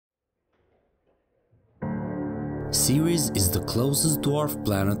Ceres is the closest dwarf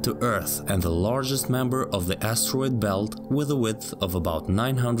planet to Earth and the largest member of the asteroid belt with a width of about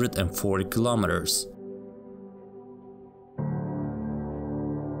 940 kilometers.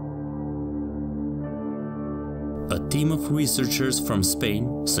 A team of researchers from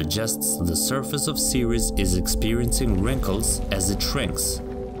Spain suggests the surface of Ceres is experiencing wrinkles as it shrinks.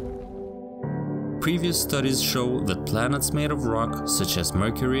 Previous studies show that planets made of rock, such as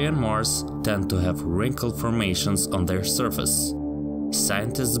Mercury and Mars, tend to have wrinkle formations on their surface.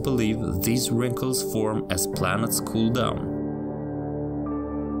 Scientists believe these wrinkles form as planets cool down.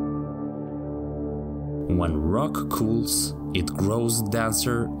 When rock cools, it grows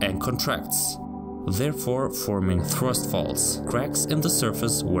denser and contracts, therefore forming thrust faults, cracks in the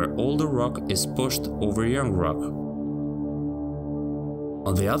surface where older rock is pushed over young rock.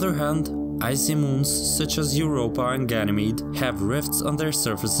 On the other hand, icy moons such as Europa and Ganymede have rifts on their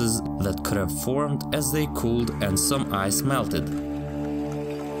surfaces that could have formed as they cooled and some ice melted.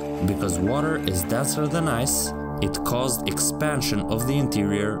 Because water is denser than ice, it caused expansion of the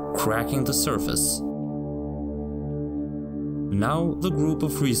interior, cracking the surface. Now the group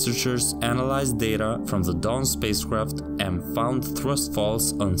of researchers analyzed data from the Dawn spacecraft and found thrust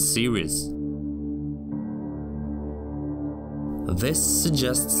faults on Ceres. This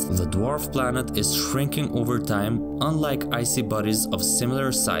suggests the dwarf planet is shrinking over time, unlike icy bodies of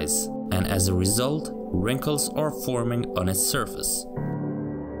similar size, and as a result, wrinkles are forming on its surface.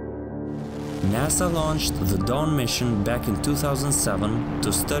 NASA launched the Dawn mission back in 2007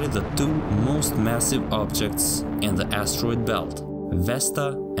 to study the two most massive objects in the asteroid belt, Vesta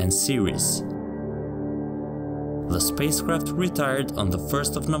and Ceres. The spacecraft retired on the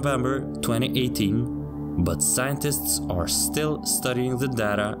 1st of November 2018, but scientists are still studying the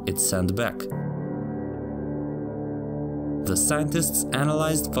data it sent back. The scientists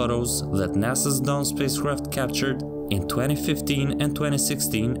analyzed photos that NASA's Dawn spacecraft captured in 2015 and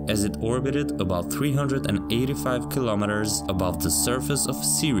 2016 as it orbited about 385 kilometers above the surface of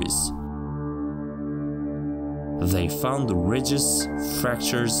Ceres. They found ridges,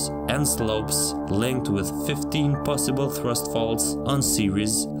 fractures and slopes linked with 15 possible thrust faults on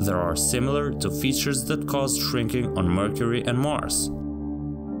Ceres that are similar to features that caused shrinking on Mercury and Mars.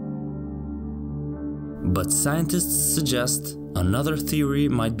 But scientists suggest another theory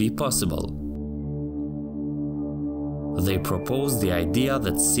might be possible. They propose the idea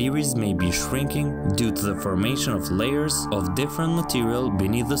that Ceres may be shrinking due to the formation of layers of different material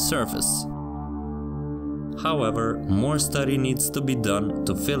beneath the surface. However, more study needs to be done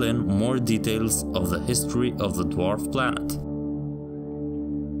to fill in more details of the history of the dwarf planet.